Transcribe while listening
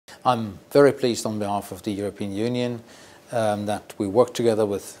I'm very pleased on behalf of the European Union that we work together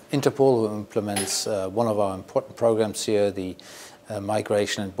with Interpol, who implements one of our important programs here, the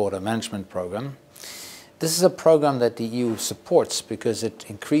Migration and Border Management Program. This is a program that the EU supports because it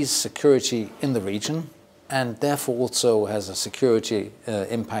increases security in the region and therefore also has a security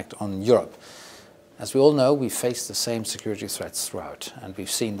impact on Europe. As we all know, we face the same security threats throughout, and we've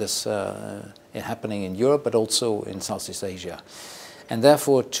seen this happening in Europe but also in Southeast Asia. And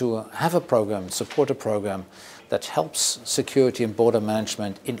therefore, to have a program, support a program that helps security and border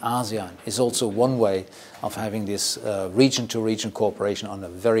management in ASEAN is also one way of having this region-to-region cooperation on a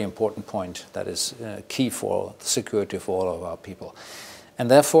very important point that is key for security for all of our people. And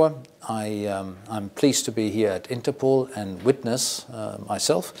therefore, I'm pleased to be here at Interpol and witness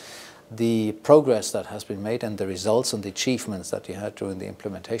myself the progress that has been made and the results and the achievements that you had during the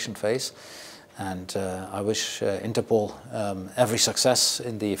implementation phase. And I wish Interpol every success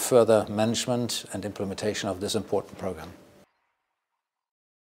in the further management and implementation of this important program.